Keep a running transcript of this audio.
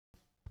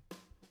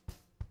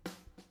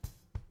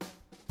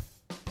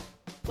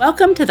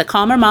Welcome to the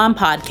Calmer Mom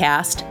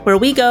podcast, where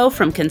we go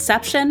from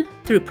conception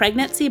through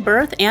pregnancy,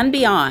 birth, and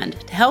beyond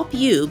to help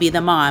you be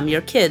the mom your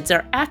kids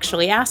are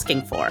actually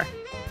asking for.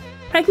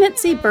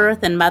 Pregnancy,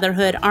 birth, and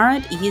motherhood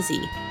aren't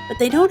easy, but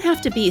they don't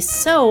have to be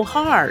so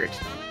hard.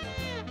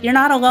 You're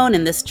not alone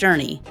in this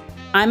journey.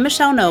 I'm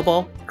Michelle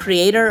Noble,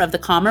 creator of the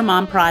Calmer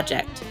Mom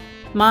Project.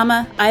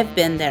 Mama, I've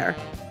been there,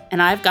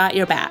 and I've got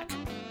your back.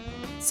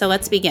 So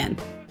let's begin.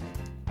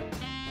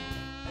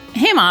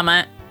 Hey,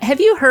 Mama. Have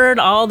you heard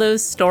all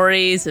those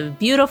stories of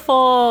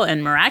beautiful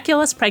and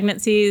miraculous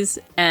pregnancies,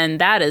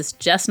 and that is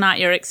just not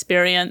your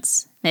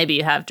experience? Maybe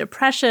you have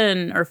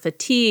depression or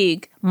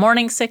fatigue,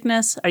 morning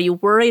sickness. Are you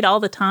worried all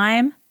the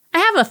time? I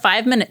have a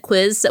 5-minute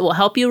quiz that will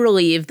help you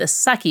relieve the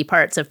sucky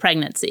parts of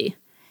pregnancy.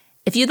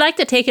 If you'd like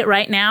to take it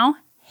right now,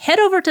 head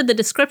over to the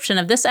description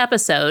of this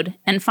episode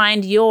and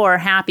find your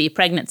happy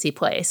pregnancy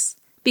place.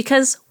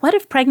 Because what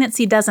if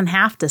pregnancy doesn't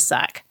have to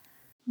suck?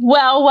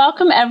 Well,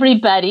 welcome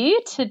everybody.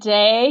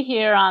 Today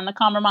here on the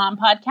Calmer Mom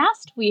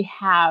podcast, we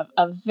have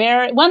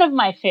one of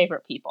my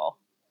favorite people.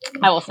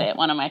 I will say it,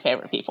 one of my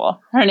favorite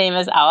people. Her name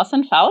is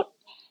Allison Feldt.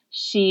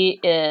 She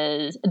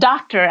is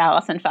Dr.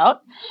 Allison Feldt.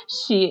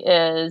 She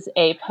is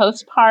a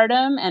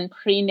postpartum and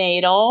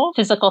prenatal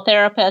physical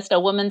therapist, a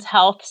women's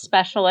health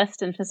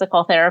specialist in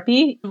physical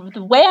therapy.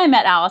 The way I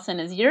met Allison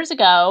is years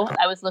ago,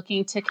 I was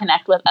looking to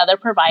connect with other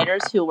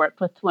providers who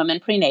worked with women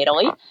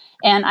prenatally.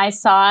 And I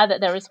saw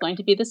that there was going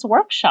to be this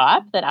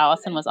workshop that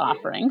Allison was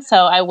offering.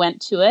 So I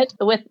went to it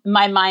with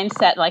my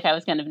mindset like I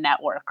was going to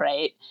network,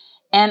 right?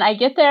 And I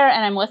get there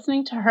and I'm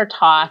listening to her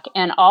talk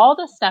and all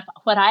the stuff,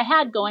 what I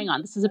had going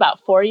on. This is about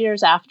 4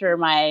 years after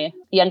my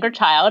younger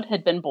child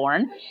had been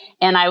born.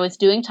 And I was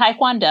doing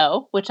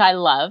Taekwondo, which I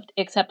loved,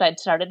 except I'd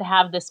started to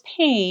have this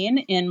pain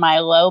in my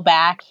low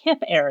back hip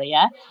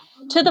area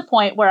to the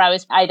point where I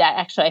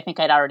think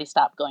I'd already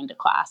stopped going to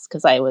class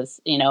because it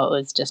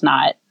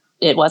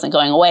wasn't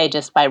going away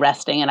just by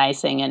resting and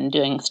icing and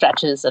doing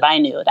stretches that I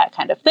knew, that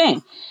kind of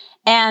thing.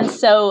 And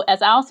so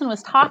as Allison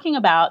was talking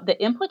about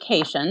the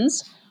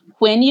implications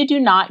when you do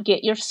not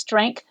get your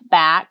strength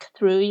back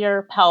through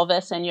your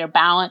pelvis and your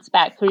balance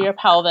back through your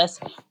pelvis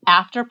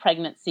after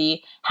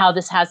pregnancy, how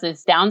this has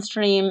these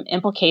downstream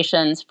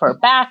implications for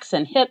backs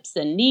and hips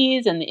and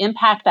knees and the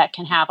impact that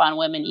can have on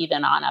women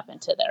even on up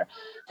into their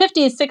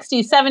 50s,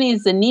 60s,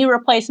 70s, the knee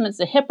replacements,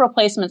 the hip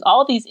replacements,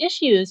 all these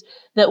issues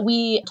that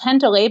we tend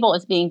to label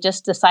as being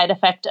just a side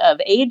effect of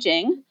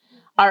aging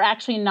are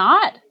actually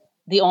not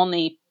the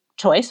only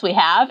choice we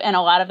have. And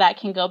a lot of that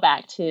can go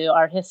back to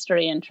our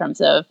history in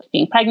terms of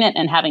being pregnant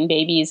and having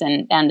babies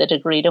and the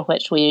degree to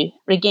which we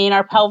regain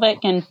our pelvic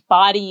and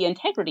body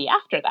integrity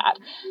after that.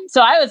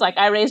 So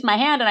I raised my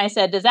hand and I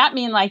said, does that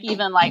mean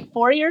even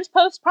 4 years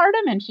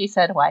postpartum? And she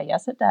said, why,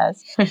 yes, it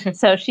does.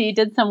 So she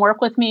did some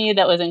work with me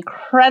that was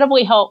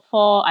incredibly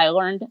helpful. I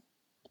learned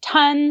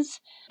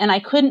tons. And I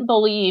couldn't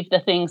believe the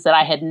things that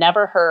I had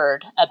never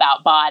heard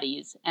about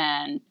bodies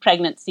and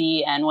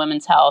pregnancy and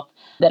women's health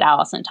that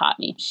Allison taught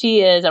me. She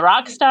is a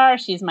rock star.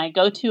 She's my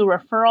go-to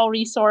referral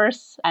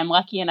resource. I'm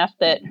lucky enough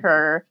that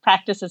her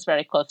practice is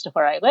very close to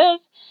where I live.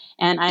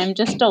 And I'm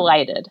just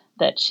delighted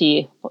that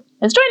she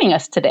is joining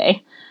us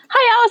today.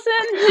 Hi,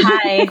 Allison.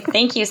 Hi.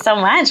 Thank you so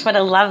much. What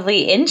a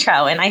lovely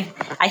intro. And I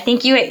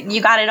think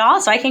you got it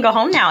all, so I can go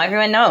home now.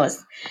 Everyone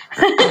knows.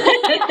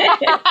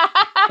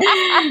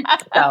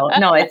 So,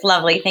 no, it's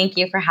lovely. Thank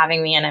you for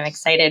having me. And I'm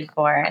excited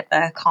for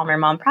the Calmer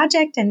Mom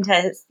Project and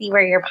to see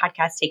where your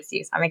podcast takes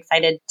you. So I'm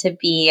excited to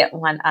be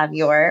one of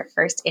your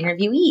first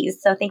interviewees.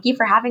 So thank you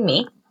for having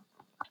me.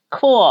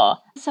 Cool.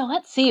 So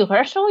let's see.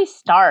 Where shall we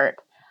start?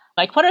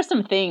 What are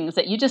some things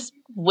that you just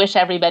wish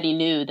everybody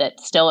knew that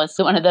still is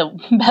one of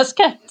the best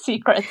kept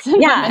secrets in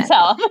women's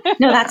health?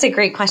 No, that's a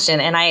great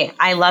question. And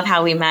I love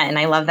how we met. And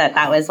I love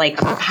that was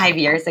 5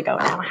 years ago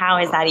now. How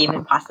is that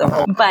even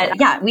possible? But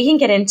yeah, we can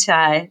get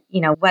into,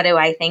 what do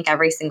I think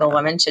every single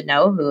woman should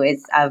know who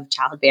is of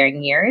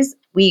childbearing years?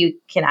 We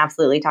can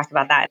absolutely talk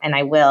about that. And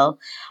I will.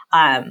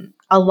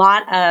 A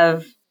lot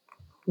of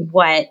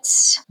what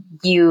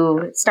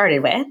you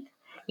started with,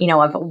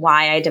 of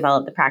why I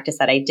developed the practice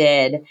that I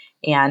did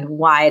and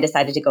why I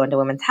decided to go into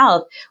women's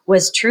health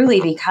was truly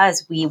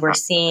because I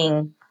was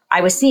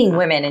seeing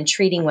women and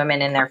treating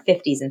women in their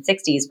 50s and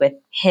 60s with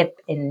hip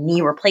and knee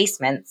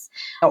replacements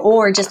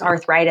or just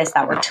arthritis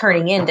that were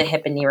turning into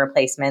hip and knee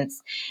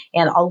replacements.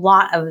 And a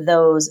lot of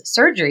those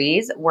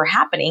surgeries were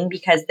happening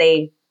because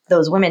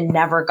those women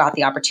never got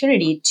the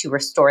opportunity to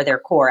restore their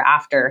core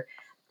after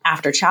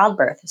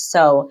childbirth.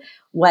 So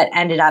what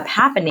ended up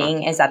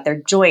happening is that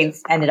their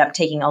joints ended up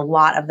taking a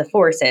lot of the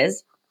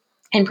forces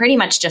and pretty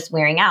much just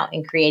wearing out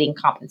and creating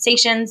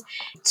compensations.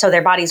 So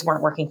their bodies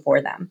weren't working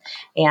for them.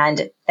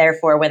 And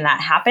therefore, when that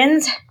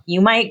happens,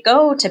 you might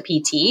go to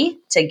PT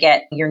to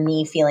get your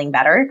knee feeling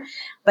better,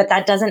 but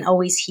that doesn't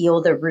always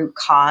heal the root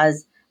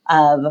cause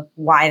of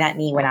why that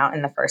knee went out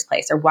in the first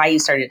place or why you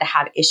started to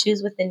have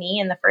issues with the knee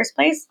in the first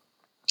place.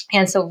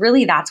 And so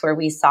really that's where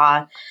we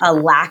saw a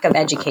lack of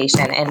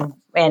education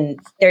and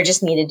there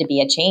just needed to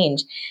be a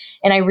change.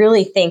 And I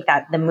really think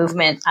that the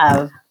movement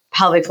of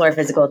pelvic floor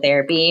physical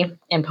therapy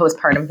and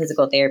postpartum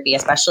physical therapy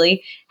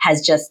especially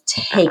has just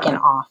taken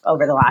off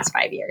over the last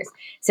 5 years.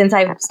 Since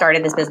I've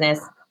started this business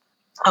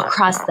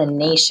across the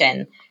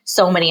nation,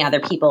 so many other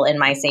people in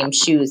my same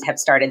shoes have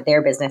started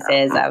their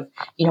businesses of,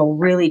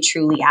 really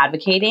truly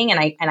advocating. And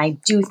I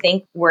do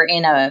think we're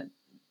in a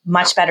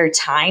much better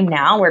time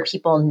now where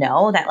people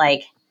know that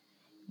like,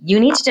 you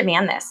need to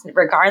demand this,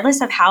 regardless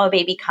of how a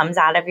baby comes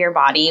out of your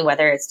body,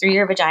 whether it's through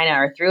your vagina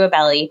or through a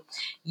belly.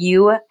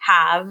 You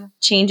have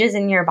changes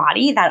in your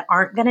body that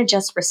aren't going to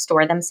just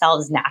restore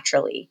themselves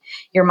naturally.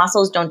 Your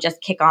muscles don't just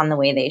kick on the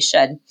way they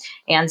should.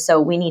 And so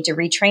we need to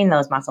retrain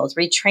those muscles,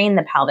 retrain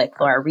the pelvic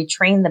floor,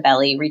 retrain the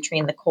belly,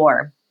 retrain the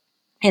core.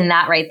 And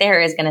that right there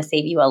is going to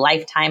save you a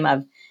lifetime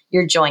of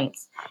your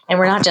joints. And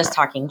we're not just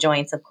talking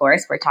joints, of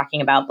course. We're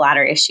talking about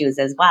bladder issues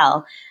as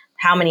well.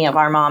 How many of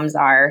our moms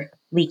are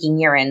leaking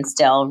urine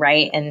still,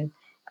 right?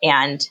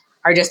 And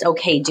are just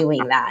okay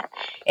doing that.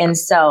 And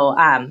so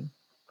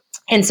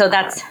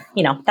that's,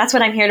 that's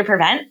what I'm here to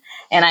prevent.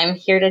 And I'm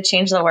here to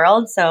change the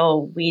world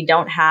so we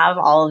don't have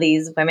all of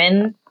these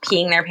women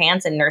peeing their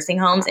pants in nursing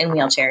homes in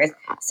wheelchairs,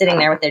 sitting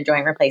there with their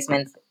joint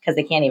replacements because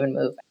they can't even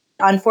move.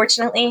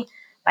 Unfortunately,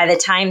 by the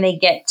time they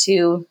get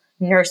to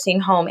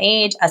nursing home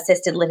age,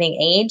 assisted living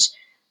age,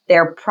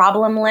 their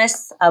problem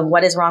list of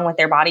what is wrong with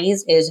their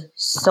bodies is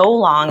so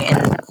long,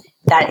 and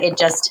that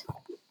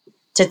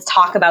to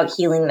talk about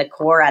healing the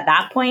core at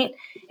that point,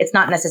 it's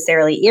not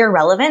necessarily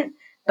irrelevant,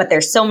 but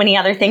there's so many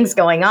other things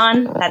going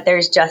on that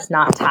there's just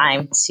not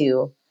time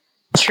to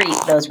treat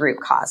those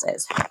root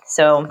causes.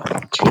 So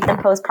treat them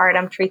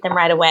postpartum, treat them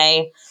right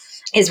away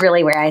is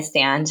really where I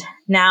stand.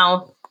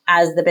 Now,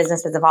 as the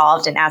business has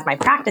evolved and as my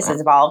practice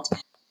has evolved,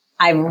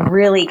 I've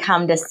really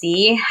come to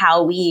see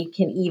how we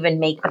can even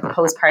make the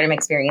postpartum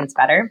experience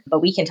better, but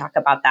we can talk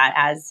about that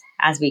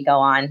as we go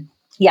on.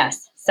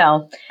 Yes.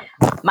 So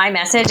my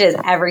message is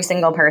every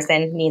single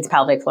person needs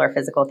pelvic floor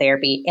physical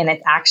therapy, and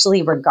it's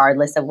actually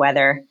regardless of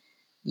whether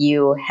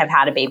you have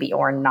had a baby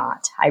or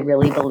not. I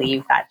really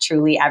believe that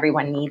truly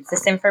everyone needs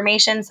this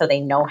information so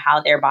they know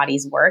how their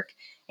bodies work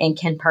and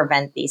can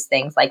prevent these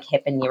things like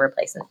hip and knee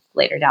replacements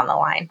later down the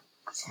line.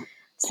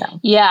 So.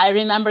 Yeah, I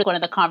remember one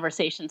of the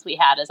conversations we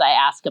had as I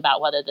asked about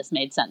whether this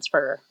made sense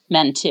for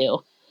men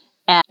too.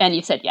 And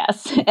you said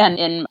yes. And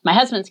in my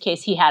husband's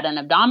case, he had an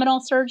abdominal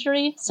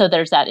surgery. So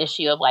there's that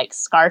issue of like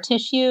scar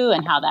tissue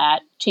and how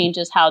that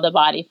changes how the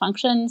body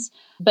functions.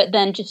 But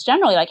then just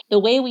generally, like the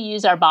way we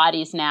use our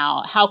bodies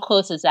now, how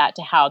close is that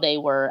to how they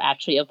were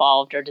actually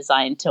evolved or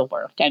designed to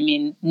work? I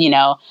mean,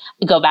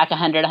 go back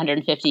 100,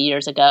 150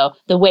 years ago,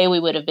 the way we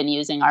would have been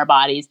using our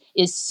bodies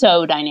is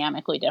so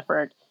dynamically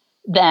different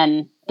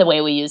than the way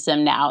we use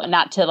them now.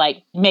 Not to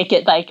like make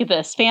it like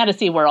this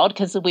fantasy world,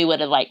 because we would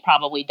have like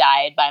probably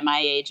died by my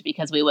age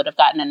because we would have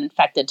gotten an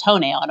infected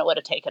toenail and it would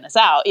have taken us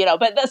out,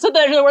 but so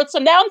there were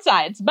some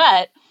downsides,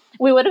 but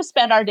we would have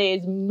spent our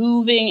days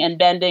moving and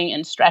bending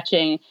and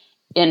stretching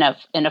in a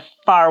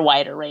far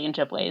wider range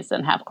of ways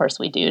than of course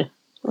we do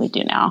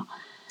now.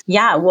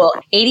 Yeah. Well,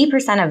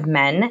 80% of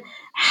men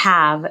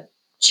have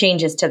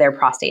changes to their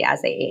prostate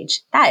as they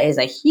age. That is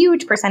a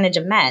huge percentage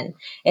of men.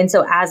 And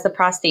so as the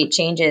prostate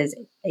changes,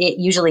 it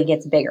usually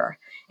gets bigger.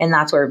 And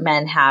that's where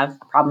men have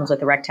problems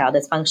with erectile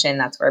dysfunction.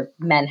 That's where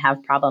men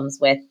have problems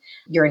with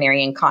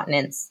urinary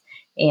incontinence.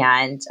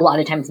 And a lot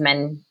of times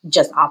men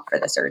just opt for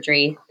the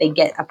surgery. They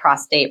get a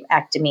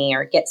prostatectomy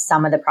or get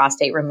some of the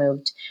prostate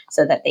removed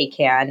so that they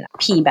can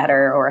pee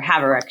better or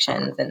have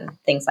erections and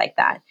things like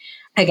that.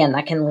 Again,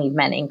 that can leave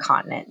men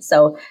incontinent.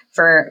 So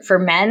for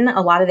men,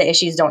 a lot of the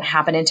issues don't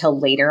happen until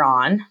later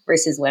on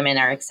versus women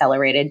are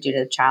accelerated due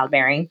to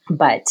childbearing.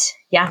 But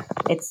yeah,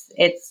 it's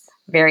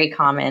very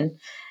common.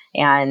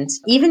 And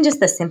even just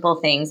the simple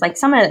things like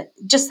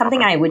just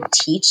something I would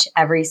teach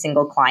every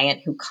single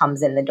client who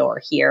comes in the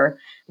door here,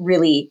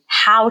 really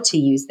how to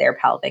use their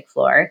pelvic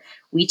floor.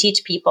 We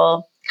teach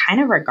people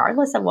kind of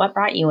regardless of what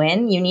brought you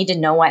in, you need to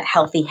know what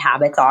healthy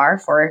habits are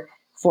for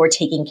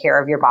taking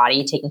care of your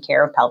body, taking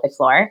care of pelvic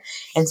floor.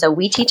 And so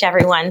we teach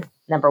everyone,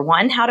 number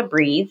one, how to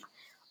breathe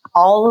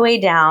all the way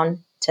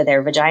down to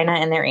their vagina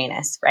and their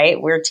anus,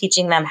 right? We're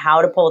teaching them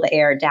how to pull the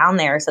air down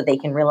there so they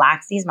can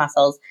relax these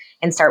muscles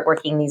and start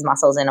working these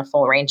muscles in a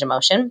full range of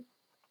motion,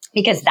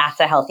 because that's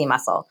a healthy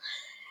muscle.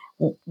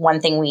 One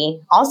thing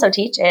we also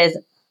teach is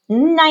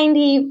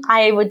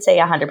I would say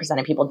 100%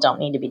 of people don't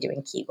need to be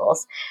doing Kegels.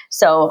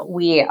 So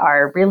we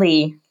are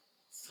really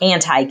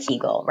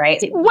anti-Kegel, right?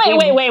 Wait.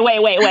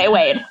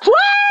 What?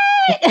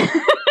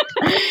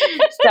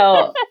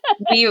 So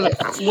we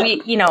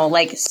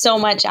like so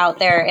much out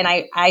there, and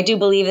I do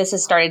believe this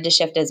has started to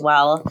shift as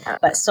well,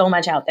 but so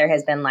much out there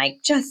has been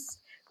like, just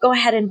go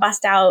ahead and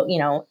bust out,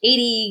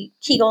 80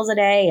 Kegels a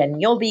day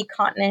and you'll be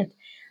continent.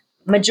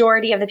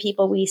 Majority of the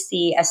people we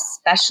see,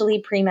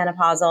 especially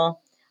premenopausal,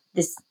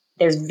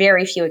 there's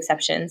very few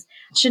exceptions,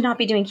 should not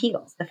be doing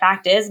Kegels. The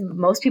fact is,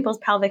 most people's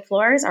pelvic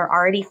floors are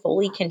already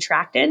fully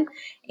contracted,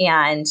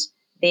 and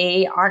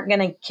they aren't going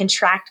to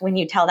contract when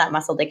you tell that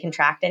muscle to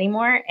contract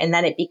anymore. And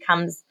then it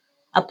becomes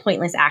a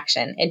pointless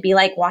action. It'd be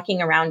like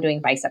walking around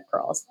doing bicep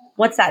curls.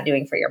 What's that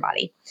doing for your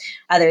body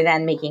other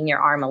than making your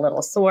arm a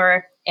little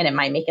sore, and it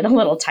might make it a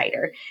little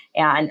tighter?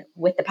 And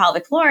with the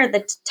pelvic floor,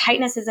 the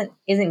tightness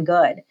isn't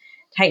good.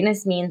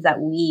 Tightness means that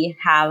we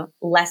have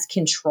less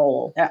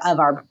control of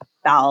our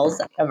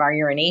bowels, of our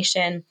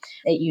urination.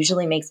 It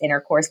usually makes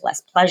intercourse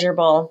less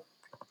pleasurable.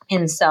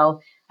 And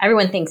so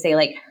everyone thinks they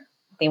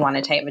want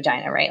a tight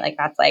vagina, right? Like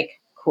that's like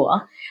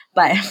cool.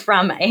 But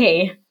from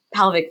a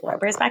pelvic floor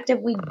perspective,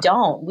 we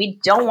don't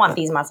want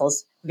these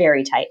muscles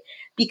very tight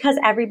because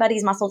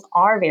everybody's muscles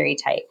are very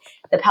tight.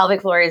 The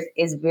pelvic floor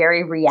is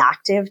very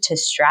reactive to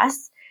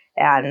stress.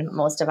 And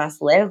most of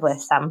us live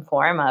with some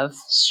form of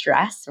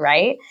stress,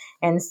 right?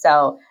 And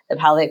so the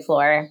pelvic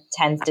floor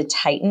tends to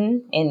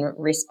tighten in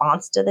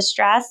response to the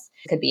stress.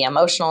 It could be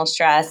emotional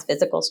stress,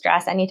 physical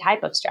stress, any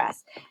type of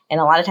stress. And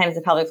a lot of times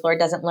the pelvic floor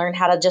doesn't learn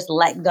how to just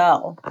let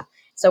go.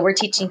 So we're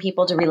teaching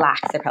people to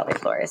relax their pelvic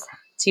floors,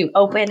 to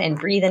open and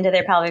breathe into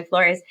their pelvic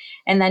floors.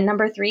 And then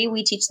number 3,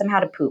 we teach them how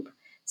to poop.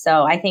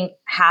 So I think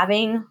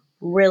having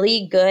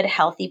really good,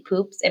 healthy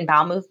poops and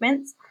bowel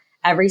movements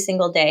every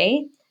single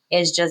day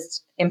is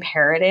just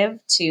imperative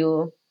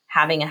to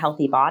having a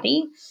healthy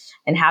body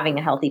and having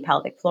a healthy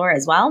pelvic floor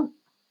as well.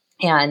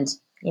 And,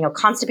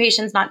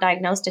 constipation is not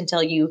diagnosed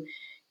until you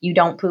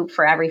don't poop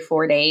for every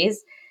 4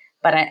 days.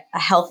 But a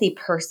healthy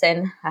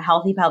person, a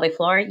healthy pelvic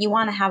floor, you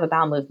want to have a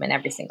bowel movement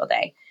every single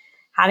day.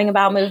 Having a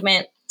bowel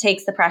movement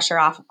takes the pressure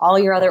off all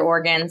your other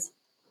organs,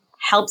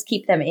 helps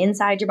keep them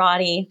inside your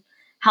body,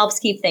 helps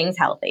keep things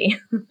healthy.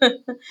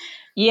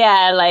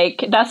 Yeah,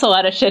 like that's a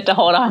lot of shit to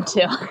hold on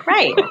to.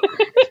 Right.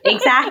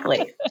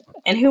 Exactly.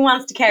 And who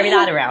wants to carry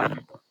that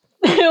around?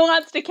 Who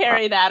wants to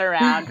carry that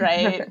around,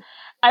 right?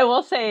 I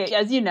will say,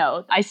 as you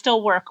know, I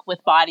still work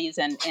with bodies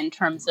in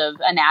terms of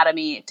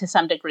anatomy to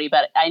some degree,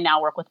 but I now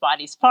work with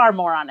bodies far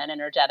more on an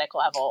energetic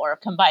level or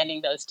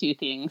combining those two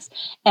things.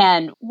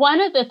 And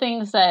one of the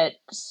things that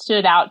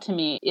stood out to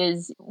me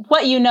is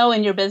what you know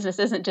in your business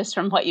isn't just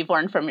from what you've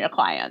learned from your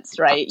clients,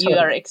 right? Totally. You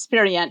are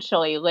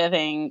experientially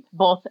living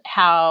both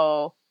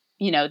how,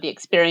 the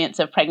experience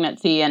of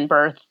pregnancy and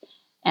birth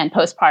and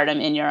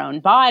postpartum in your own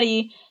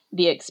body,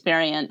 the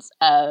experience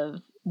of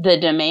the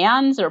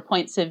demands or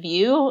points of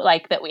view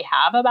like that we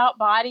have about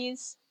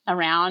bodies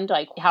around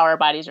like how our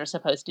bodies are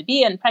supposed to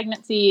be in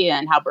pregnancy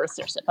and how births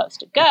are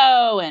supposed to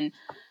go. And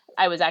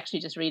I was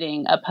actually just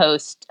reading a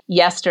post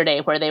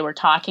yesterday where they were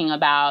talking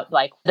about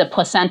like the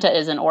placenta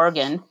is an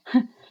organ.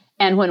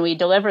 And when we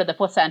deliver the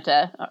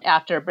placenta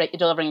after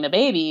delivering the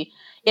baby,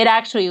 it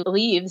actually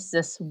leaves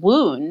this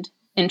wound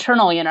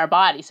internally in our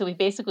body. So we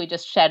basically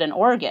just shed an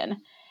organ.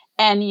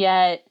 And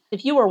yet,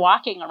 if you were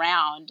walking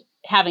around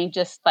having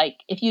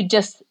if you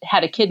just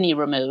had a kidney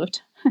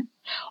removed,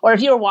 or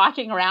if you were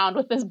walking around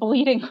with this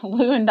bleeding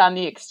wound on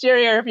the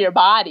exterior of your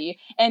body,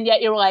 and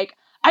yet you're like,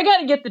 I got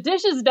to get the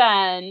dishes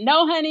done.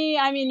 No, honey,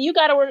 you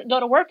got to go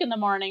to work in the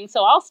morning,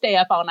 so I'll stay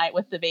up all night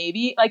with the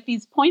baby. Like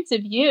these points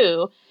of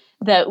view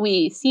that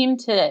we seem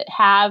to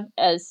have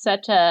as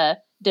such a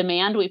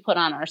demand we put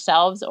on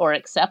ourselves or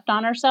accept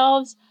on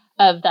ourselves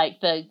of like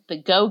the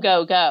go,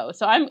 go, go.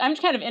 So I'm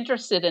kind of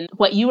interested in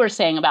what you were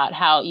saying about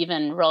how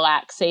even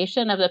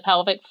relaxation of the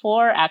pelvic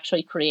floor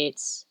actually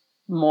creates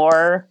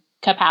more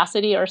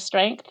capacity or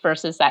strength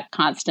versus that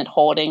constant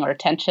holding or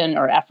tension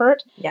or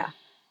effort. Yeah.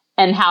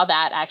 And how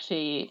that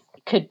actually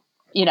could,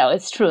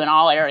 it's true in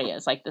all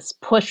areas, like this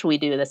push we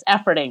do, this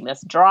efforting,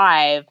 this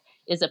drive,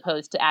 as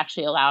opposed to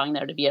actually allowing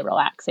there to be a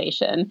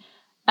relaxation.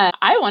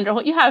 I wonder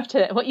what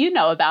you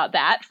know about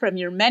that from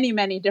your many,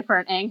 many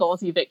different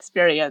angles you've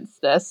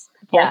experienced this,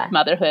 both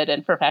motherhood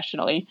and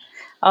professionally.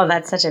 Oh,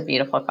 that's such a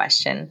beautiful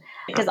question.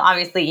 Because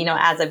obviously,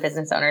 as a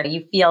business owner,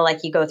 you feel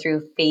like you go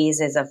through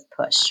phases of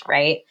push,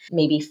 right?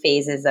 Maybe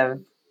phases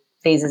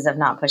of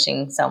not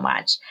pushing so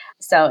much.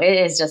 So it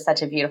is just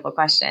such a beautiful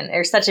question.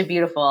 There's such a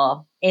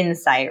beautiful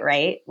insight,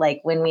 right?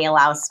 Like when we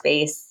allow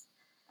space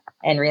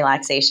and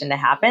relaxation to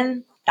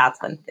happen,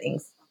 that's when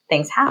things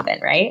happen,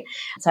 right?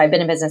 So I've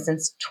been in business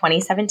since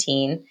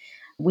 2017.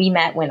 We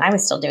met when I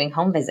was still doing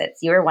home visits.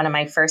 You were one of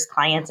my first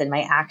clients in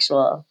my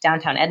actual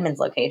downtown Edmonds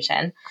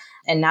location.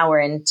 And now we're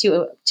in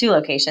two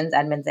locations,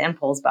 Edmonds and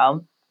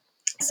Poulsbo.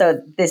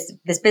 So this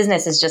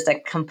business is just a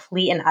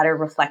complete and utter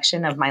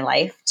reflection of my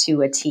life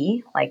to a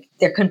T. Like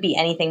there couldn't be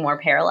anything more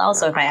parallel.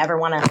 So if I ever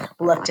want to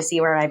look to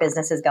see where my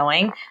business is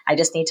going, I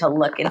just need to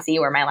look and see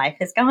where my life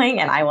is going,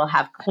 and I will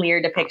have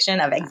clear depiction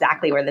of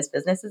exactly where this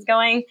business is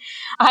going.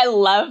 I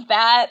love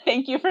that.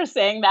 Thank you for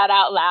saying that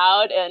out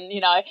loud. And,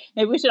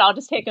 maybe we should all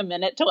just take a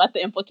minute to let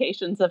the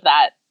implications of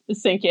that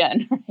sink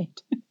in,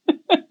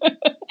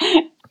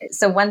 right?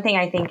 So one thing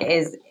I think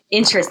is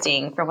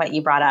interesting for what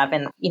you brought up,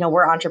 and,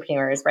 we're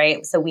entrepreneurs,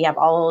 right? So we have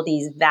all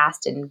these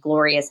vast and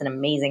glorious and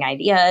amazing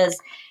ideas,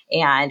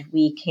 and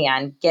we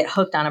can get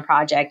hooked on a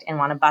project and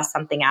want to bust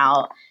something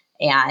out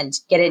and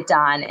get it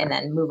done and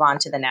then move on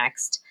to the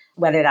next,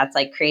 whether that's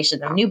like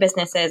creation of new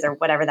businesses or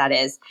whatever that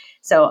is.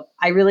 So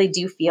I really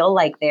do feel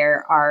like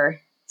there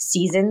are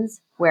seasons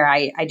where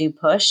I do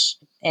push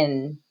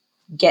and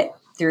get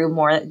through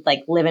more,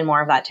 like live in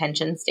more of that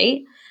tension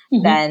state.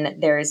 then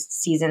there's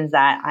seasons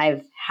that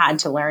I've had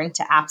to learn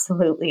to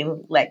absolutely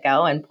let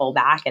go and pull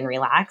back and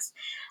relax.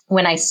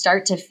 When I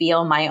start to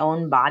feel my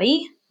own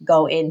body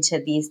go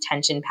into these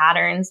tension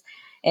patterns,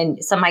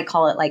 and some might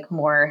call it like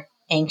more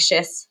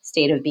anxious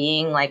state of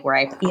being, like where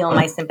I feel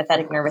my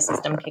sympathetic nervous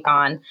system kick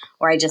on,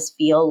 or I just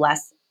feel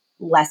less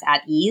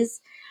at ease,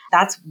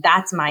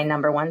 that's my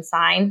number one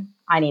sign.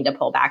 I need to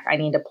pull back. I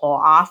need to pull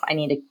off. I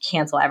need to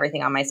cancel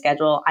everything on my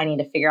schedule. I need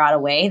to figure out a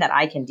way that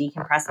I can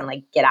decompress and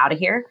like get out of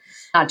here,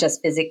 not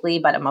just physically,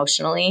 but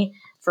emotionally.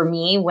 For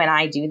me, when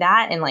I do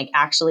that and like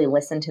actually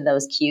listen to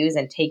those cues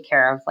and take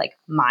care of like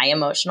my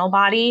emotional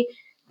body,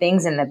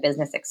 things in the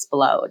business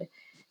explode.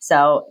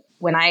 So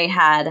when I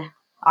had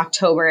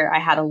October, I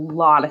had a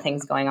lot of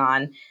things going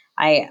on.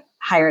 I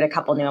hired a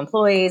couple new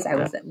employees. I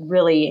was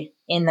really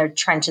in the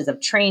trenches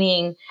of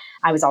training.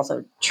 I was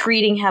also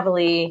treating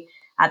heavily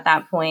at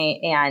that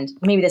point. And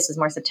maybe this was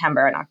more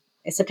September,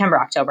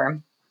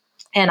 October.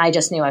 And I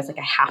just knew, I was like,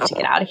 I have to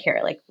get out of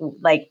here.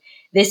 Like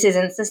this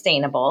isn't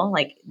sustainable.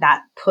 Like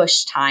that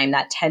push time,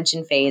 that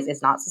tension phase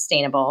is not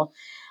sustainable.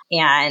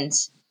 And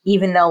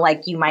even though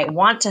like you might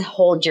want to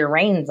hold your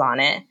reins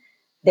on it,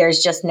 there's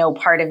just no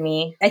part of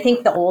me. I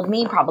think the old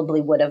me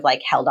probably would have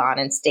like held on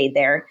and stayed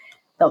there.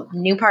 The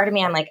new part of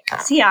me, I'm like,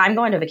 see, yeah, I'm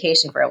going to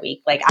vacation for a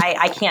week. Like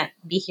I can't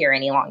be here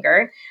any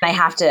longer. I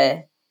have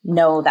to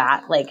know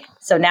that. Like,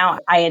 so now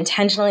I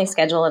intentionally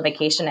schedule a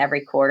vacation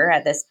every quarter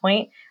at this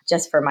point,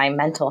 just for my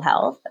mental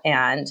health.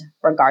 And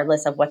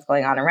regardless of what's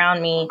going on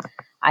around me,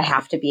 I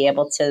have to be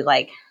able to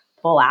like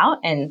pull out.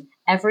 And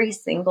every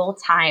single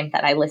time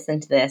that I listen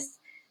to this,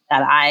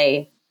 that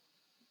I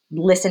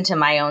listen to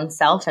my own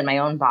self and my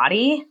own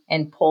body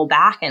and pull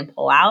back and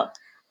pull out,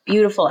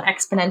 beautiful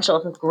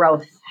exponential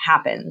growth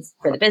happens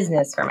for the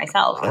business, for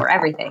myself, for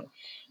everything.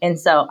 And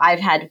so I've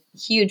had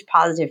huge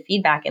positive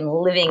feedback in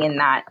living in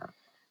that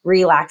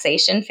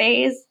relaxation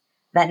phase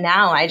that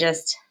now it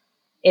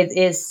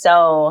is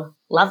so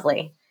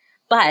lovely.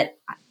 But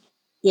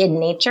in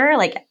nature,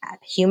 like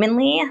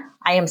humanly,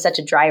 I am such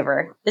a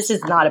driver. This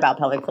is not about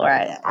pelvic floor.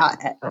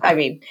 I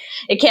mean,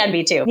 it can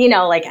be too,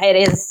 like it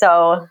is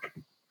so.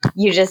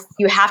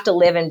 You have to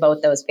live in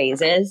both those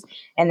phases,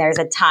 and there's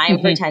a time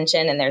for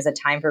tension and there's a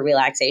time for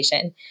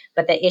relaxation.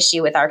 But the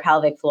issue with our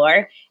pelvic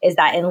floor is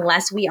that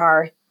unless we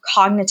are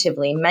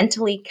cognitively,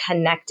 mentally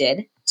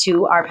connected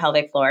to our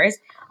pelvic floors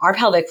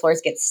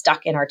get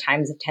stuck in our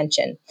times of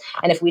tension.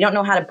 And if we don't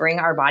know how to bring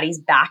our bodies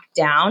back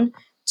down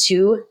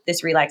to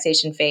this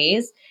relaxation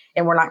phase,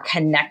 and we're not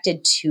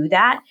connected to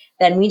that,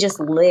 then we just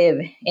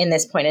live in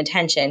this point of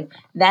tension.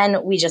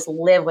 Then we just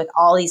live with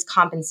all these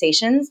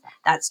compensations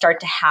that start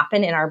to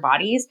happen in our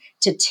bodies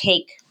to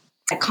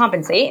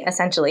compensate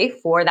essentially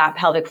for that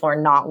pelvic floor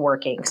not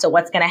working. So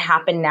what's going to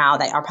happen now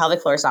that our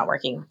pelvic floor is not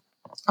working?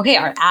 Okay,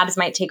 our abs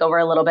might take over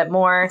a little bit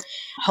more.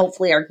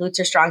 Hopefully our glutes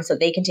are strong so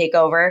they can take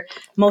over.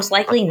 Most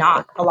likely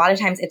not. A lot of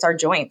times it's our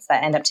joints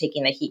that end up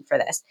taking the heat for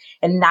this.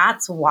 And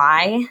that's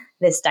why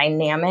this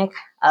dynamic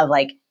of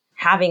like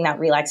having that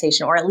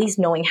relaxation, or at least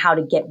knowing how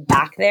to get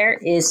back there,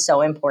 is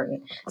so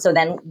important. So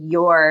then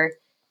your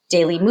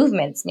daily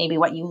movements, maybe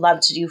what you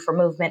love to do for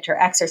movement or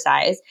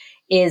exercise,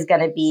 is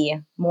going to be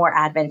more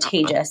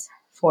advantageous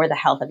for the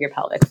health of your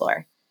pelvic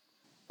floor.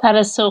 That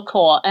is so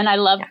cool. And I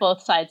love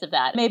both sides of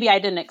that. Maybe I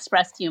didn't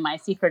express to you my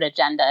secret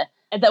agenda.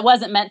 That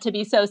wasn't meant to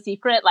be so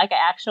secret. Like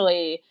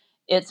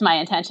it's my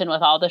intention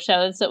with all the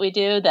shows that we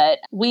do that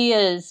we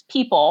as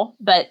people,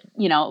 but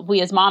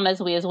we as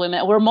mamas, we as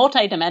women, we're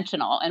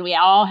multidimensional, and we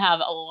all have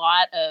a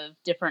lot of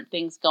different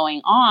things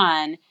going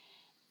on.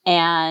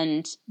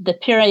 And the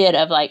period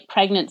of like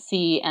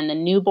pregnancy and the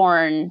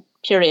newborn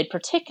period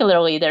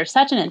particularly, there's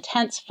such an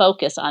intense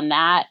focus on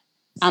that,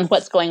 on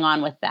what's going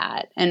on with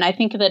that. And I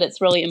think that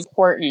it's really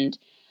important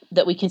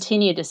that we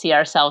continue to see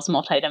ourselves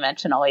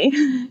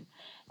multidimensionally.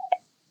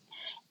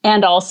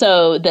 And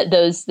also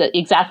that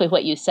exactly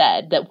what you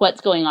said, that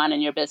what's going on in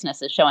your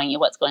business is showing you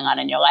what's going on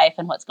in your life,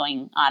 and what's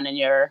going on in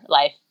your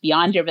life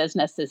beyond your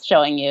business is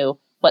showing you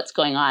what's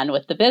going on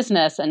with the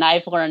business. And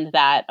I've learned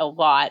that a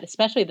lot,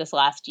 especially this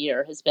last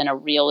year has been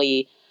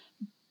really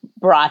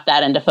brought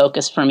that into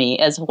focus for me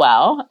as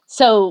well.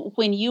 So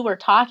when you were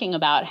talking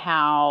about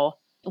how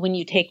when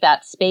you take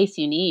that space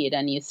you need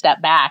and you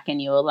step back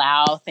and you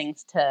allow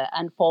things to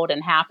unfold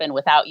and happen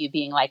without you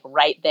being like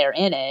right there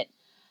in it,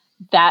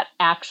 that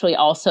actually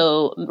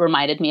also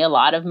reminded me a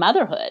lot of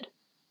motherhood.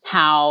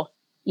 How,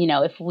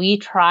 if we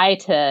try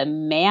to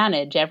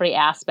manage every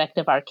aspect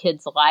of our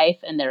kids' life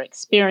and their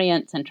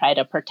experience and try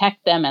to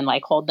protect them and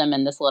like hold them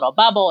in this little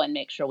bubble and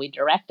make sure we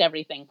direct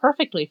everything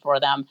perfectly for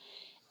them,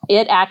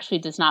 it actually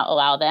does not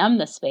allow them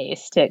the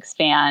space to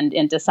expand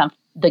into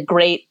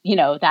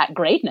that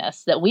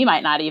greatness that we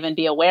might not even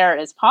be aware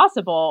is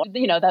possible.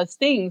 Those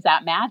things,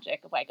 that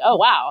magic of like, oh,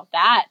 wow,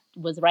 that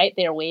was right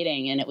there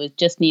waiting, and it was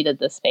just needed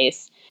the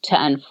space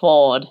to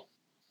unfold.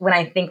 When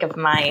I think of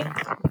my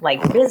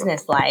like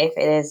business life,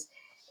 it is,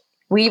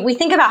 we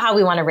think about how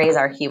we want to raise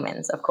our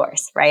humans, of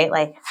course, right?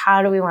 Like,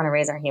 how do we want to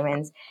raise our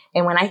humans?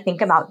 And when I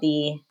think about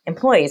the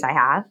employees I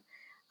have,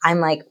 I'm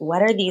like,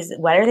 what are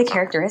the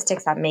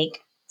characteristics that make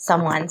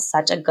someone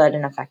such a good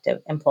and effective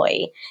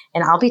employee.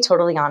 And I'll be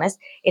totally honest,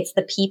 it's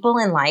the people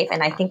in life,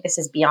 and I think this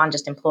is beyond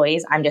just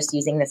employees. I'm just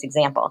using this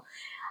example.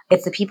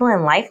 It's the people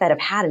in life that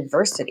have had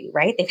adversity,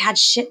 right? They've had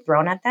shit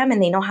thrown at them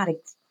and they know how to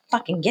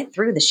fucking get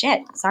through the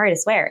shit. Sorry to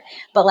swear.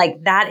 But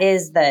like that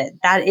is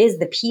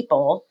the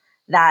people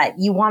that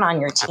you want on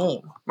your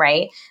team,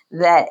 right?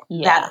 That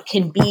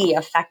can be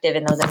effective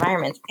in those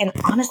environments. And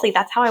honestly,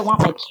 that's how I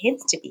want my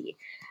kids to be.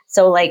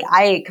 So like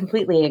I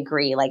completely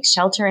agree. Like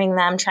sheltering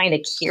them, trying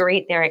to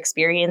curate their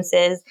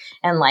experiences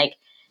and like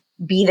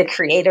be the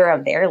creator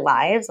of their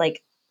lives.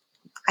 Like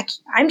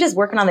I'm just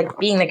working on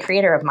being the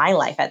creator of my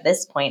life at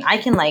this point. I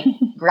can like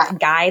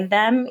guide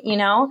them,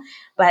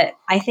 but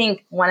I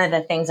think one of the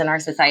things in our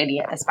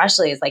society,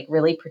 especially, is like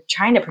really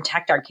trying to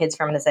protect our kids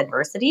from this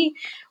adversity.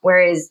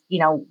 Whereas,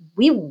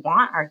 we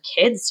want our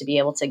kids to be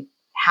able to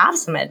have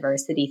some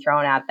adversity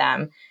thrown at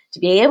them, to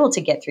be able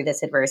to get through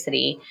this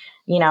adversity,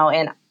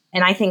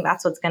 and I think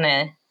that's what's going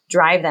to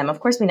drive them. Of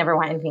course, we never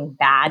want anything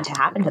bad to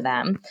happen to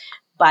them,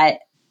 but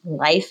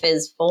life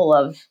is full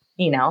of,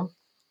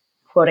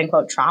 quote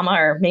unquote trauma,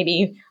 or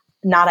maybe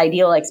not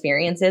ideal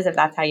experiences, if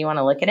that's how you want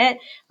to look at it.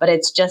 But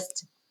it's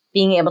just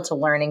being able to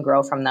learn and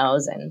grow from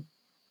those.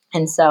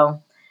 And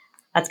so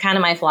that's kind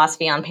of my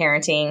philosophy on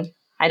parenting.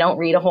 I don't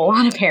read a whole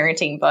lot of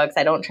parenting books.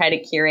 I don't try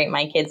to curate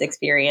my kids'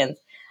 experience.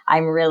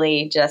 I'm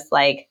really just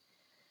like,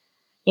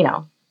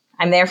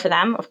 I'm there for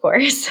them, of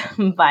course,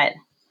 but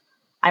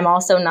I'm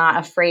also not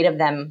afraid of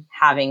them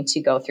having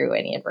to go through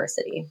any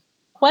adversity.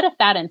 What if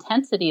that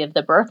intensity of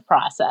the birth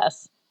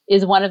process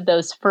is one of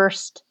those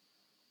first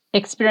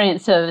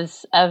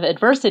experiences of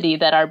adversity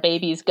that our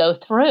babies go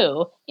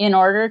through in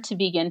order to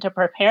begin to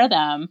prepare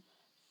them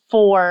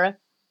for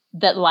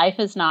that life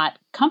is not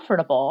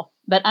comfortable,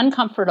 but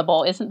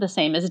uncomfortable isn't the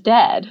same as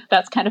dead.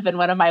 That's kind of been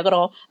one of my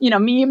little,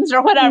 memes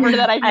or whatever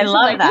that I've used. I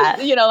love that.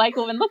 Like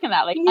we've been looking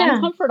at, like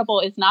uncomfortable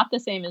is not the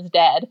same as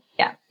dead.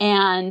 Yeah.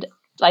 And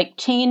like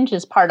change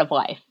is part of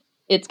life.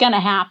 It's going to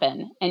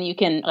happen, and you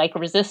can like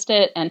resist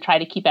it and try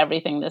to keep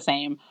everything the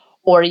same,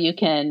 or you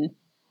can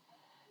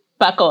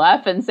buckle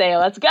up and say,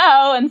 let's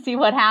go and see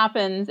what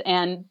happens.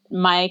 And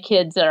my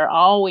kids are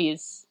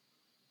always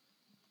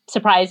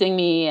surprising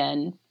me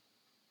and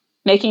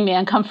making me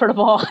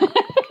uncomfortable,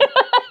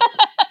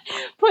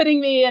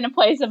 putting me in a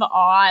place of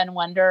awe and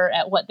wonder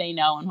at what they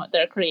know and what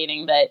they're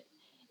creating that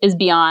is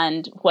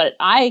beyond what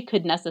I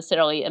could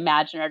necessarily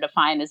imagine or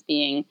define as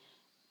being,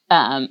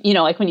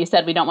 like when you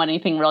said we don't want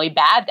anything really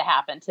bad to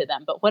happen to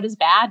them, but what does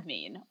bad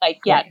mean? Like,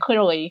 yeah,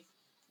 clearly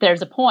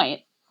there's a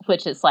point,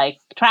 which is like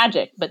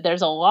tragic, but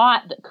there's a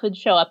lot that could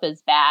show up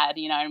as bad.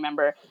 I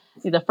remember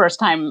the first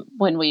time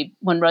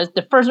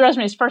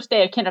Rosemary's first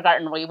day of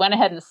kindergarten, we went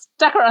ahead and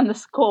stuck her on the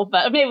school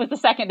bus. Maybe it was the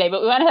second day,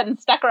 but we went ahead and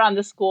stuck her on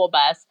the school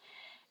bus.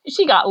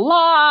 She got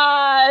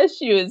lost.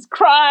 She was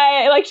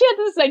crying. Like she had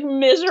this like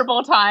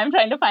miserable time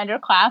trying to find her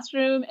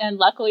classroom. And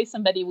luckily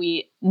somebody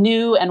we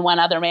knew and one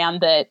other man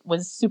that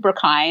was super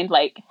kind,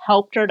 like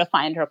helped her to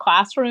find her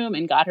classroom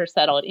and got her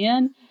settled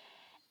in.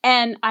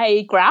 And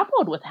I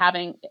grappled with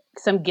having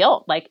some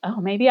guilt, like,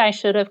 oh, maybe I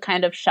should have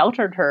kind of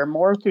sheltered her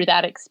more through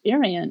that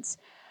experience.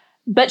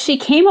 But she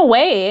came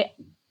away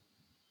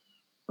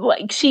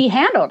like she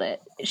handled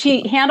it.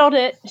 She handled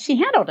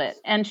it.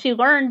 And she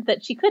learned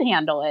that she could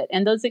handle it.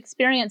 And those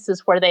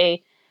experiences where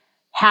they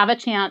have a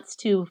chance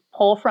to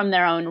pull from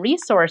their own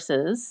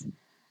resources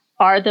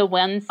are the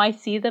ones I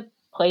see the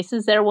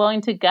places they're willing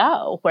to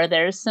go, where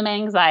there's some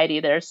anxiety,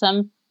 there's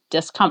some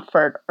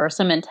discomfort or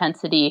some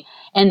intensity,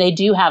 and they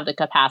do have the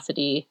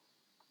capacity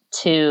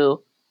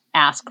to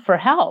ask for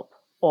help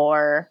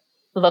or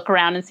look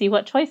around and see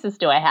what choices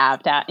do I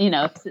have to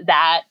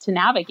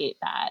navigate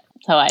that.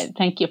 So I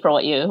thank you for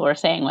what you were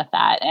saying with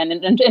that.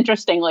 And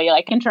interestingly,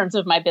 like in terms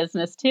of my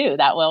business too,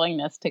 that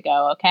willingness to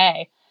go,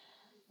 okay,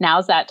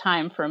 now's that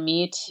time for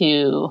me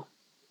to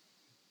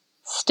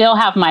still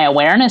have my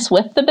awareness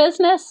with the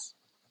business,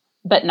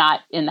 but not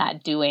in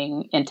that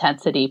doing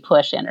intensity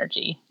push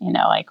energy,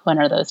 like when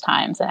are those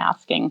times, and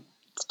asking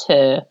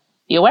to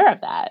be aware of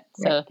that.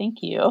 So thank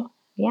you.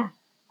 Yeah.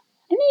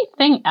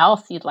 Anything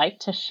else you'd like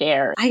to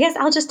share? I guess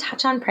I'll just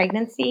touch on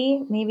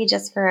pregnancy, maybe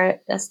just for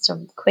just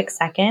a quick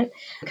second,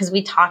 because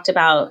we talked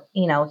about,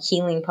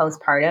 healing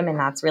postpartum, and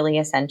that's really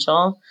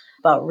essential.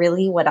 But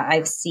really what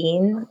I've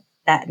seen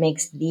that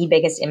makes the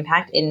biggest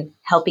impact in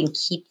helping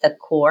keep the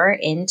core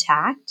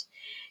intact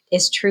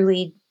is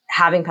truly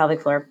having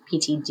pelvic floor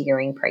PT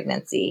during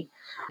pregnancy.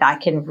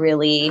 That can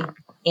really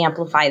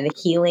amplify the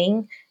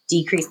healing,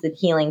 decrease the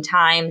healing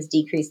times,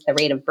 decrease the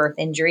rate of birth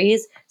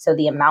injuries. So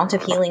the amount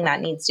of healing that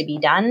needs to be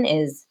done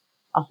is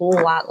a whole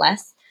lot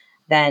less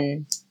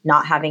than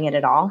not having it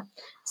at all.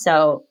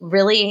 So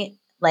really,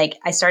 like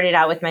I started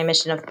out with my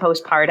mission of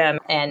postpartum,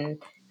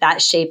 and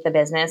that shaped the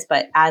business.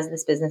 But as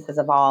this business has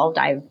evolved,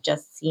 I've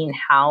just seen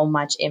how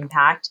much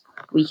impact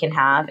we can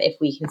have if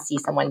we can see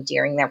someone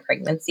during their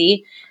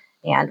pregnancy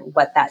and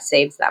what that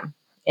saves them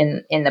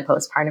in the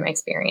postpartum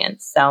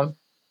experience. So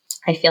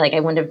I feel like I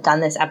wouldn't have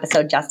done this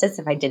episode justice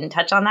if I didn't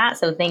touch on that.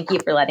 So thank you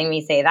for letting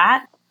me say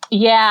that.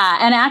 Yeah.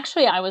 And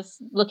actually, I was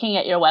looking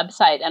at your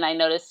website and I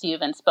noticed you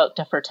even spoke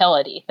to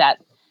fertility, that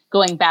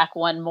going back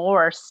one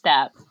more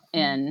step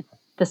in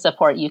the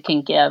support you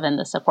can give and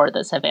the support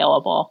that's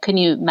available. Can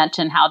you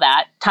mention how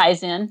that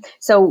ties in?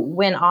 So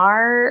when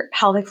our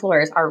pelvic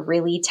floors are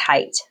really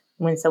tight,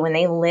 when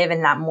they live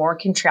in that more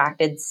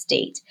contracted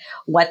state,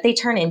 what they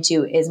turn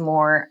into is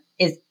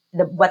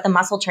what the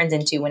muscle turns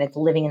into when it's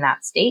living in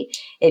that state.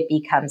 It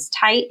becomes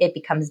tight, it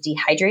becomes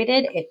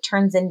dehydrated, it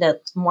turns into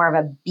more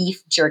of a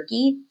beef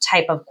jerky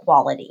type of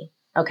quality.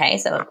 Okay,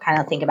 so kind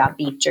of think about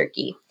beef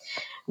jerky.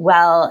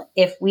 Well,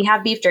 if we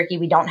have beef jerky,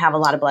 we don't have a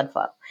lot of blood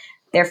flow.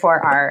 Therefore,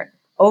 our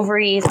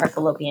ovaries, our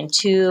fallopian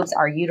tubes,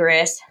 our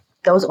uterus,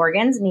 those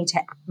organs need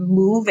to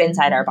move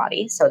inside our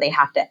body. So they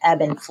have to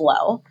ebb and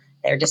flow.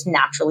 They're just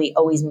naturally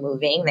always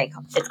moving.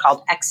 It's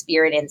called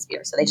expire and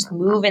inspire. So they just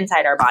move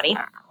inside our body.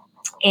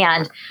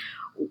 And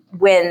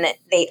when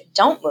they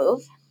don't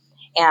move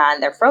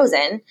and they're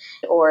frozen,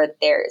 or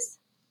there's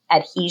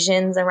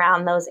adhesions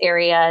around those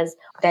areas,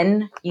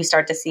 then you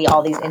start to see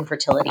all these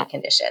infertility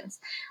conditions.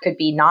 Could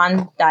be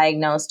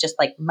non-diagnosed, just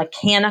like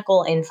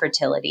mechanical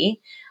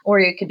infertility, or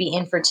it could be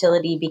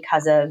infertility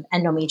because of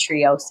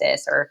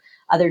endometriosis or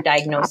other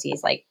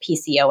diagnoses like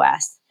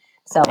PCOS.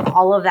 So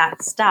all of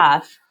that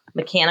stuff,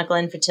 mechanical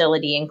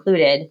infertility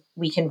included,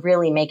 we can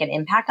really make an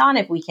impact on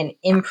if we can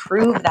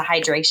improve the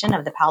hydration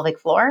of the pelvic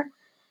floor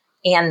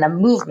and the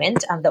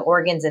movement of the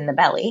organs in the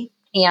belly.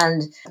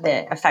 And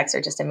the effects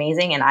are just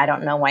amazing. And I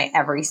don't know why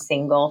every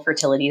single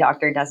fertility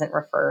doctor doesn't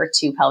refer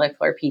to pelvic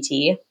floor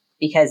PT,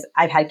 because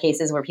I've had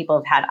cases where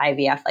people have had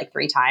IVF like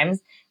 3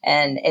 times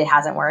and it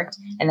hasn't worked.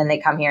 And then they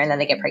come here and then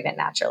they get pregnant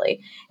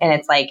naturally. And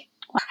it's like,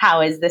 how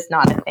is this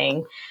not a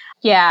thing?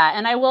 Yeah.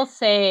 And I will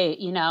say,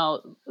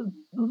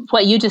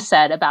 what you just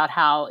said about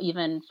how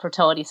even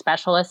fertility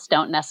specialists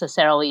don't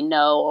necessarily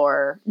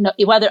know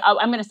whether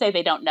I'm going to say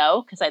they don't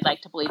know, because I'd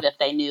like to believe if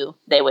they knew,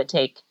 they would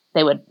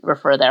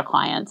refer their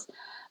clients.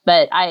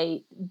 But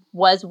I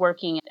was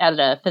working at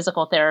a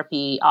physical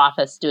therapy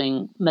office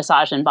doing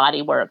massage and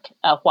body work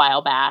a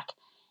while back.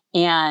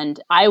 And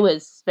I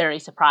was very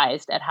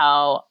surprised at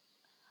how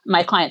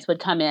my clients would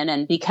come in,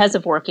 and because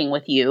of working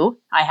with you,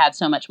 I had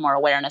so much more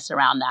awareness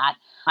around that.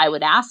 I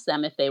would ask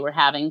them if they were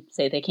having,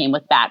 say they came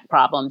with back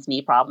problems,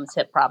 knee problems,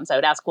 hip problems. I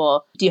would ask,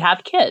 well, do you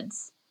have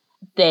kids?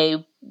 They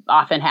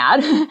often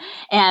had.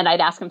 And I'd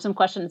ask them some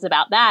questions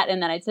about that.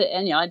 And then I'd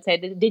say,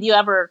 did you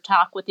ever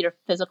talk with your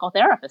physical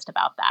therapist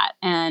about that?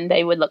 And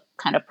they would look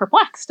kind of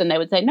perplexed and they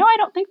would say, no, I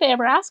don't think they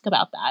ever asked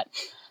about that.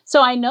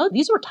 So I know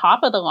these were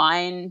top of the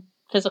line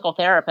physical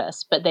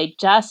therapists, but they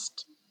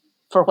just,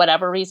 for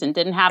whatever reason,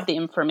 didn't have the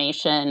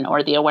information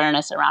or the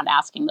awareness around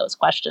asking those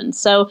questions.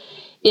 So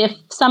if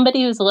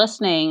somebody who's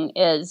listening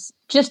is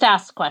just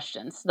ask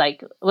questions,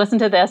 like listen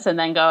to this and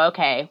then go,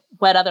 okay,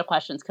 what other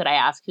questions could I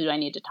ask? Who do I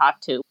need to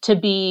talk to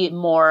be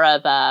more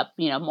of a,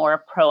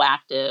 more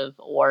proactive,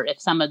 or if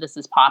some of this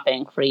is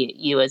popping for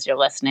you as you're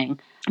listening,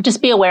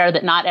 just be aware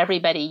that not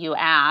everybody you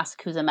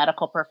ask who's a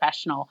medical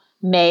professional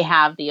may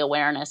have the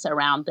awareness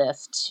around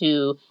this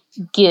to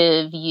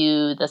give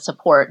you the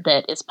support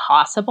that is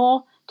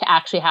possible to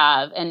actually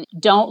have. And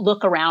don't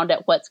look around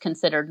at what's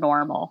considered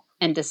normal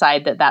and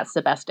decide that that's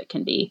the best it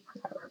can be.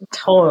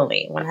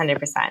 Totally. 100%.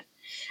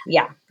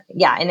 Yeah.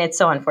 Yeah. And it's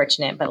so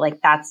unfortunate, but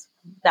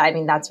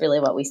that's really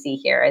what we see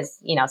here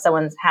is,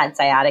 someone's had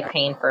sciatic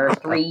pain for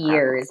 3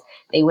 years.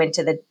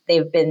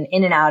 They've been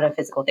in and out of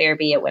physical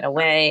therapy. It went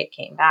away. It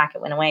came back.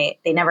 It went away.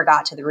 They never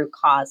got to the root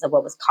cause of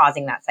what was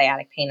causing that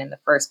sciatic pain in the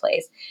first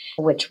place,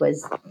 which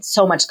was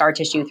so much scar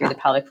tissue through the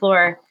pelvic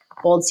floor,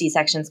 old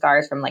C-section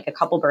scars from like a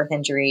couple birth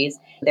injuries.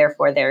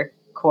 Therefore, their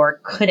core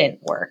couldn't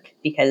work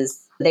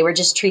because they were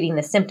just treating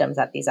the symptoms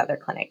at these other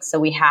clinics. So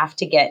we have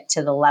to get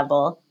to the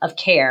level of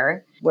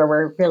care where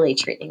we're really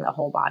treating the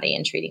whole body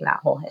and treating that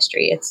whole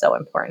history. It's so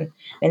important.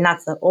 And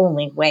that's the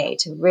only way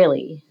to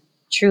really,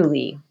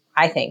 truly,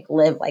 I think,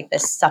 live like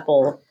this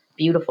supple,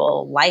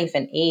 beautiful life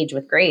and age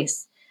with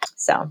grace.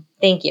 So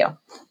thank you.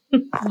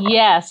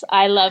 Yes,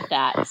 I love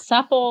that.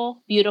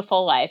 Supple,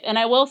 beautiful life. And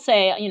I will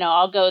say,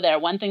 I'll go there.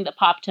 One thing that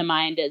popped to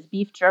mind is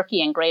beef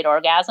jerky and great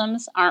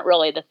orgasms aren't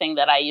really the thing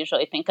that I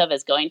usually think of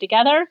as going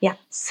together. Yeah.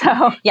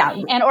 So, yeah.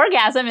 And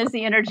orgasm is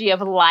the energy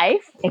of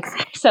life.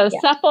 Exactly. So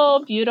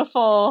supple,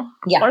 beautiful,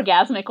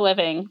 orgasmic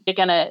living. You're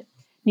going to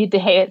need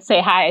to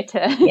say hi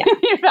to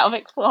your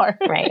pelvic floor.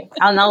 Right.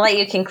 I'll let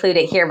you conclude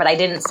it here, but I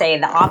didn't say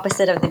the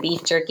opposite of the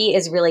beef jerky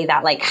is really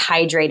that like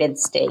hydrated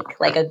steak,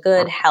 like a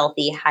good,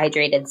 healthy,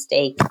 hydrated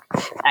steak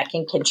that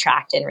can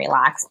contract and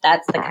relax.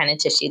 That's the kind of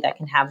tissue that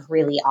can have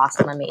really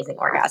awesome, amazing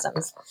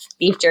orgasms.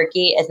 Beef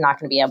jerky is not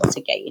going to be able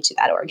to get you to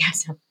that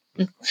orgasm.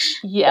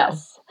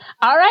 Yes. So.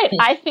 All right.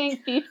 I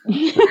think living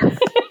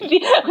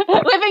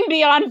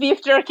beyond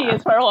beef jerky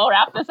is where we'll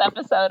wrap this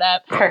episode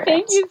up. Perfect.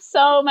 Thank you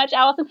so much,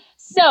 Allison.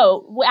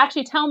 So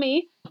actually tell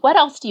me, what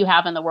else do you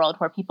have in the world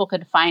where people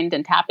could find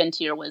and tap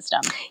into your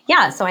wisdom?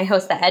 Yeah. So I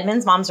host the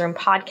Edmonds Mom's Room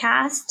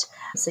podcast.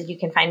 So you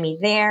can find me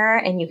there,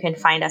 and you can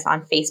find us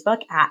on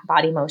Facebook at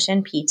Body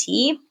Motion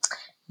PT.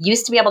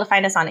 used to be able to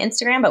find us on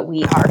Instagram, but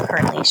we are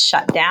currently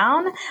shut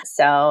down.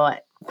 So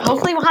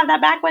hopefully we'll have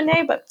that back one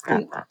day. But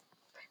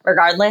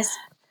regardless,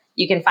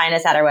 you can find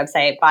us at our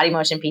website,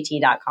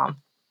 bodymotionpt.com.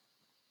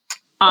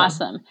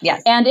 Awesome.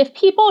 Yes. And if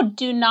people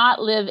do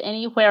not live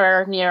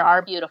anywhere near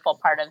our beautiful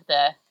part of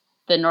the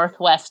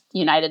Northwest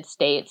United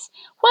States,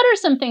 what are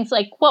some things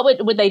like, what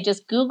would they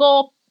just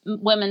Google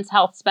women's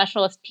health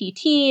specialist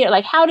PT? Or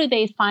like, how do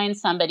they find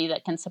somebody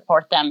that can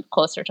support them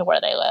closer to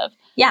where they live?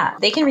 Yeah,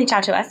 they can reach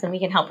out to us and we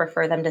can help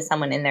refer them to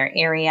someone in their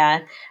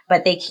area,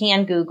 but they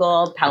can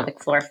Google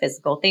pelvic floor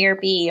physical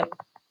therapy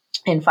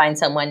and find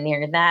someone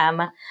near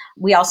them.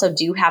 We also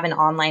do have an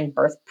online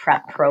birth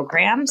prep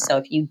program. So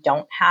if you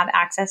don't have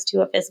access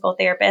to a physical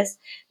therapist,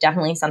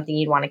 definitely something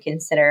you'd want to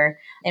consider.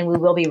 And we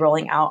will be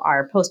rolling out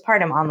our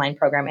postpartum online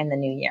program in the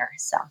new year.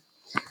 So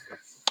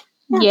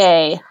yes.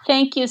 Yay.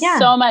 Thank you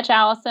so much,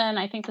 Allison.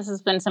 I think this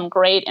has been some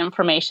great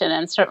information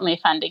and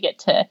certainly fun to get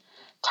to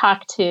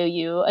talk to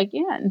you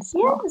again.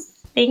 So.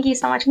 Yes. Thank you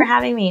so much for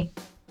having me.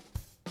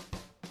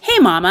 Hey,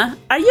 Mama,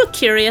 are you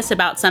curious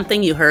about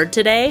something you heard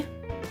today?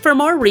 For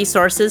more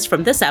resources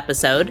from this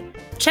episode,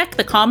 check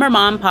the Calmer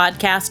Mom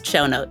podcast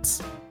show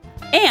notes.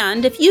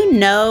 And if you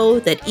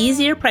know that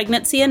easier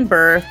pregnancy and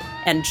birth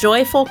and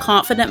joyful,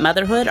 confident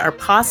motherhood are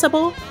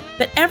possible,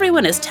 but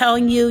everyone is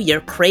telling you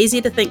you're crazy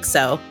to think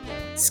so,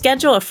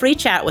 schedule a free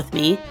chat with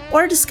me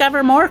or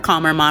discover more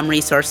Calmer Mom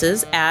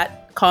resources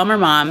at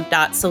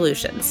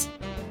calmermom.solutions.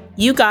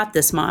 You got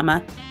this,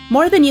 Mama,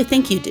 more than you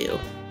think you do,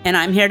 and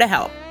I'm here to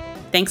help.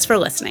 Thanks for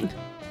listening.